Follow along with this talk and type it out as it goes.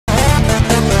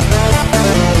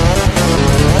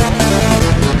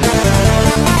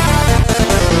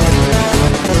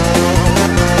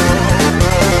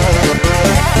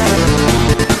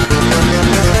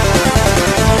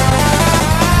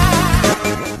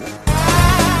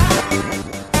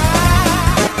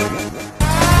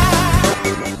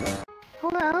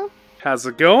How's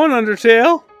it going,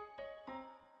 Undertale?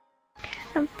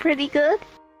 I'm pretty good.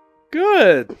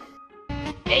 Good.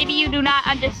 Maybe you do not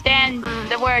understand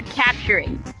the word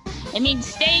capturing. It means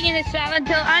staying in the cell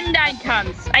until Undyne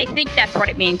comes. I think that's what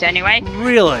it means anyway.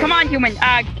 Really? Come on, human.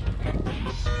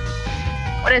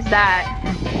 What is that?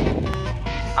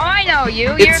 Oh, I know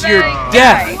you. It's You're your the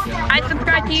death. guy. I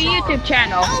subscribe to your YouTube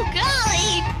channel. Oh,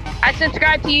 golly! I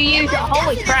subscribe to your YouTube.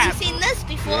 Holy crap! Have you seen this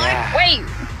before? Yeah. Wait,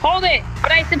 hold it.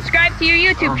 But I subscribe to your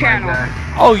YouTube channel.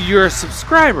 Oh, you're a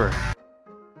subscriber.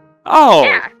 Oh.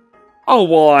 Yeah. Oh,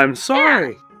 well, I'm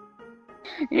sorry.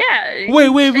 Yeah.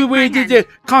 Wait.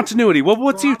 Continuity.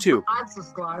 What's YouTube? I'm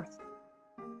subscribed.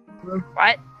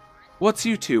 What? What's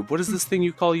YouTube? What is this thing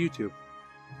you call YouTube?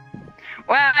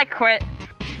 Well, I quit.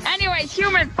 Anyways,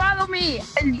 human, follow me.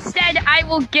 Instead, I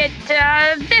will get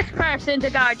this person to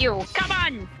guard you. Come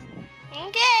on.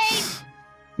 Okay.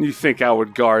 You think I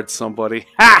would guard somebody?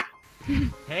 Ha!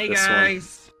 Hey This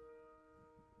guys.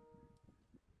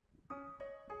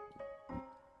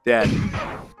 Dead.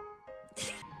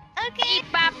 Okay.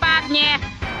 Bop, bop, yeah.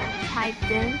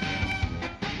 Typed in.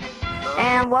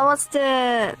 And what was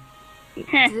the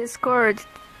Discord?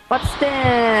 What's the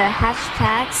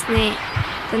hashtags?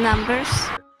 The numbers?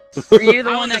 Were you the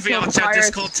I one want that the killed VRchat Pirates?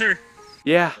 Discord too.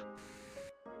 Yeah.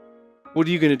 What are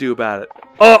you gonna do about it?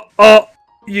 Oh,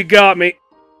 you got me.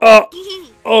 Oh,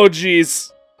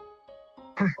 jeez.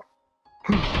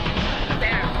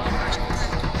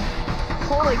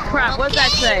 Holy crap, what's that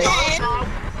say?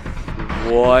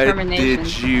 What Termination.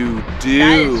 did you That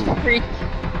do? is freak.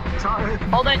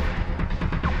 Hold it.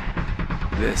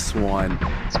 This one.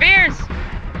 Spears!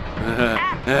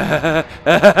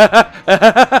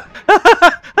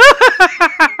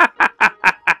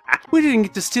 We didn't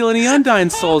get to steal any Undyne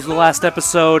souls the last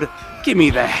episode. Give me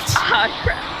that. Ah,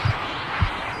 crap.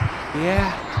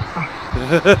 Yeah.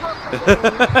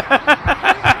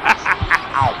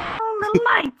 The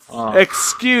lights.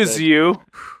 Excuse you.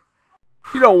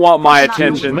 You don't want my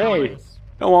attention.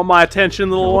 Don't want my attention,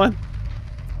 little one.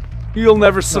 You'll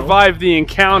never survive the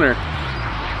encounter.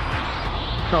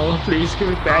 No, please give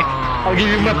it back. I'll give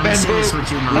you my bamboo.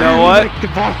 You know what?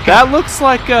 That looks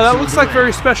like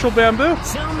very special bamboo.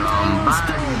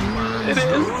 It is.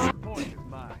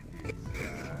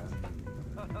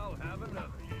 I'll have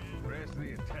enough. Rest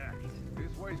the attack.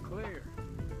 This way's clear.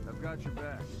 I've got your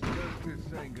back.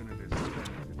 Justice ain't gonna dispense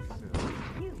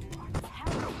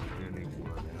itself.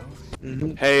 Anyone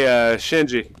else? Hey,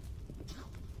 Shinji.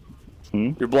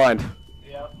 You're blind.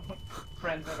 Yep.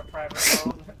 Friends at a private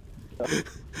phone.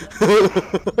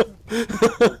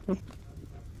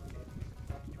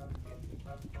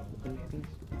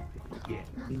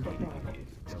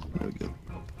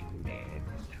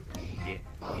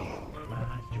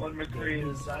 What McCree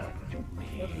is that?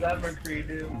 What does that McCree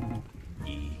do?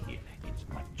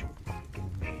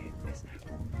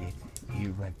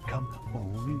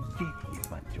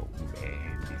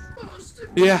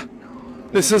 Yeah.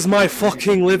 This is my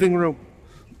fucking living room.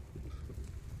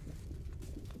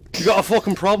 You got a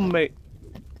fucking problem, mate.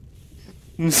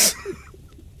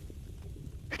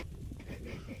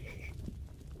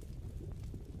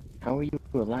 How are you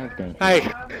alive then?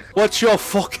 Hey, what's your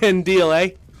fucking deal,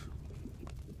 eh?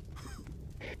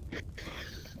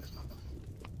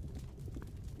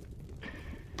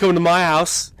 Come to my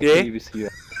house, I yeah? do see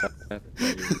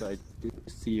I do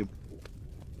see a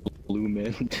blue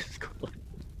man Discord.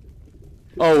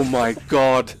 Oh my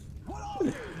god.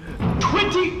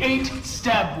 28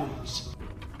 stab wounds.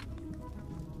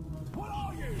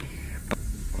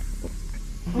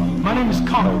 My name is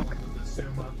Connor.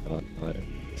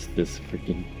 It's this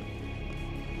freaking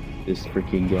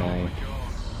guy.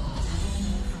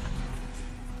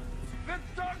 Oh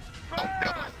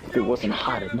god, if it wasn't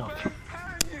hot enough.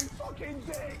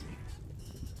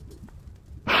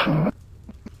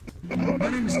 My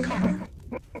name is Connor.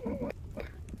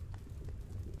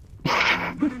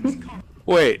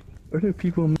 Wait. Where do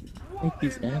people make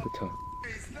these avatars?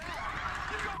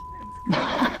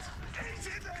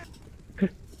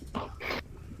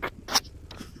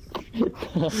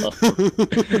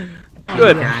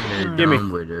 Good. Give me.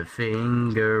 With a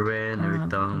finger and her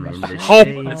thumb in the Hope.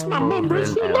 shape It's my of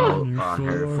members. an L on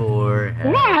her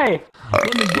forehead. Why?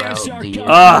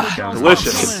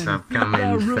 Delicious. Stop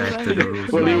coming fast to the roof.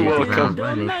 Well, you're welcome.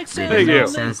 Thank you.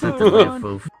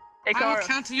 Hey, Cara.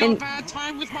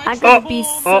 I'm gonna be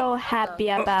so happy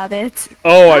about it.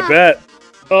 Oh, I bet.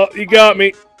 Oh, you got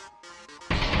me.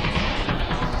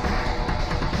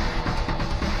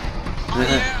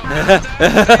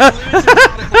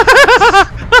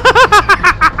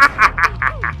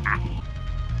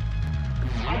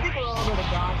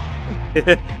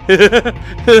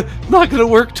 Not gonna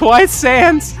work twice,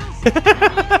 Sans.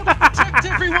 Protect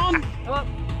everyone!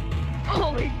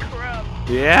 Holy crap!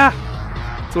 Yeah,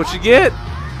 that's what you get.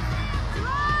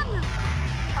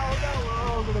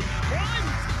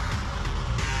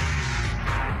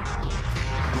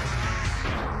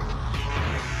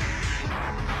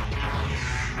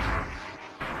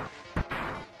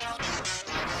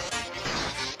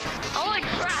 Holy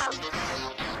crap!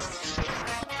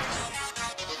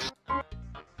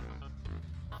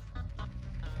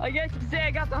 I guess you could say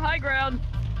I got the high ground.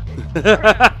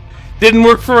 Didn't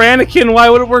work for Anakin, why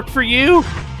would it work for you?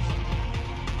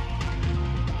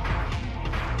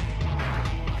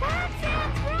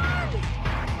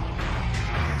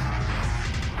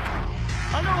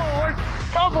 I know what works.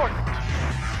 Teleport!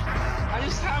 I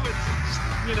just have it,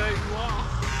 you know, wow.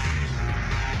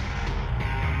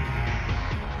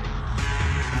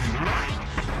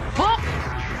 Oh!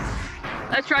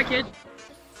 Let's try, kid.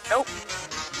 Nope.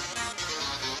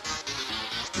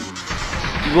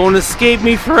 You won't escape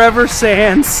me forever,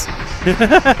 Sans. Why'd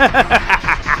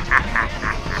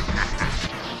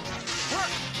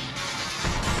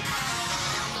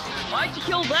you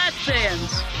kill that,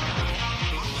 Sans?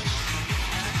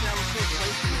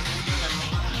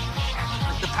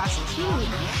 Like the passage.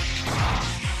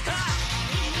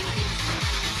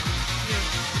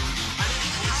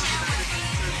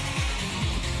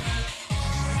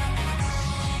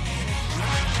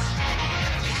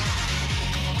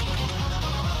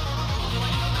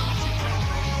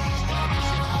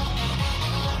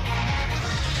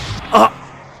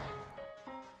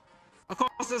 Of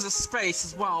course, there's a space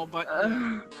as well, but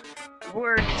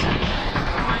Worked.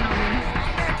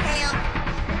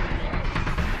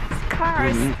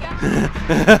 Cars.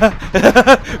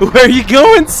 Where are you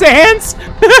going, Sans?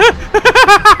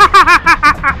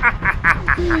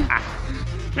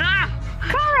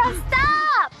 Kara,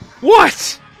 stop!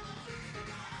 What?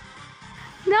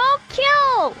 No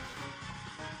kill!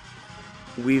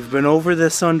 We've been over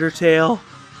this, Undertale.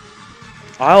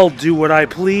 I'll do what I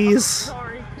please.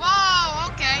 Sorry. Whoa,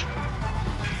 okay.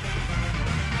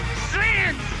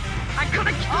 Sans! I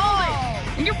could've killed it!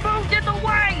 And you moved it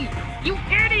away! You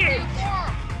idiot!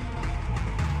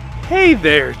 Hey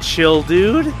there, chill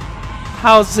dude.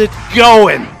 How's it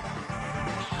going?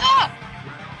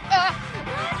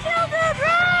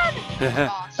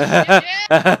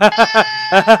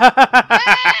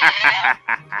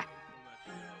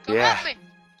 Yeah.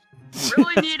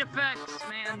 Really need effects,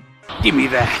 man. Give me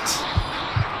that.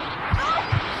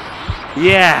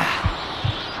 Yeah.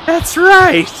 That's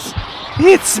right.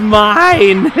 It's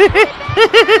mine. I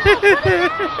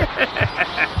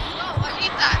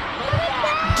need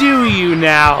that. Do you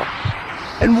now?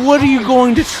 And what are you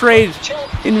going to trade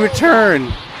in return?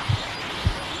 Don't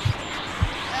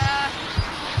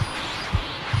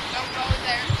go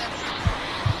there.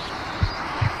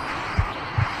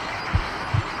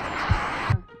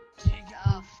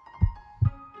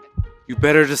 You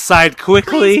better decide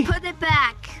quickly. Please put it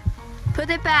back. Put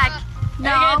it back.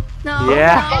 No, no,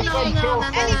 Yeah. no.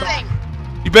 Anything.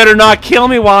 You better not kill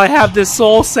me while I have this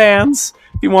soul, Sans.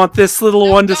 If you want this little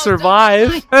one to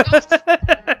survive. Kara,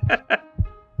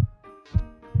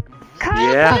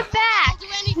 Yeah. put it back. I'll do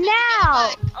anything Now.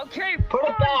 to get it back. Okay, Put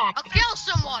it back! I'll kill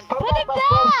someone. Put it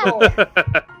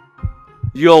back.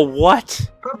 You'll what?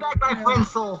 Put back my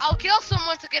friend's soul! I'll kill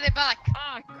someone to get it back.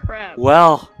 Ah, crap.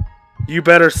 Well, you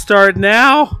better start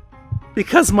now.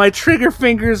 Because my trigger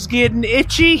finger's getting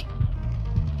itchy.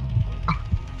 Oh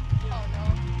no.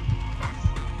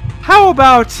 How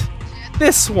about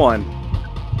this one?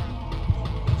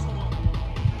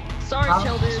 Sorry,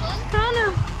 chill dude.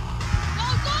 Hannah. Go,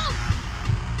 go!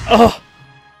 Oh,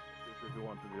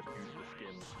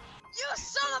 You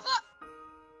son of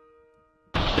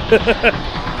a...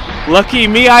 lucky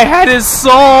me, I had his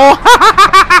soul.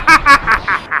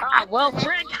 Ah, well,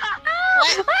 frick.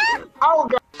 Oh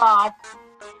god!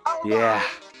 Yeah. You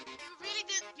really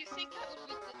did... You think I would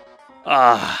beat it?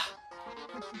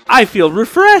 I feel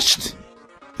refreshed.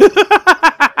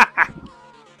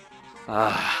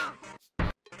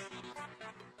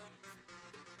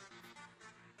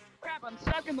 Crap, I'm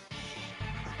stuck in the...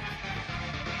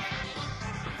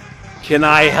 Can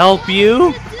I help you?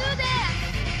 Do this.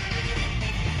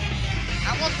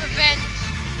 I want revenge.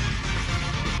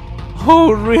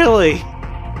 Oh, really?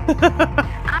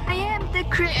 I am the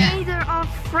creator of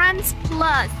Friends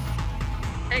Plus.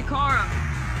 Hey, Kara.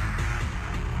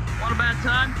 Want a bad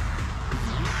time?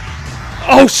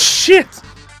 Oh, shit!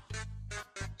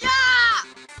 Yeah!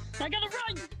 I gotta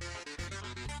run!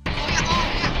 Oh yeah,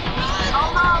 oh yeah. Oh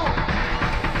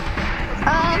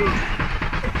no!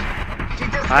 She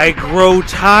just I grow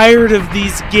tired of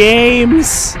these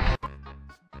games.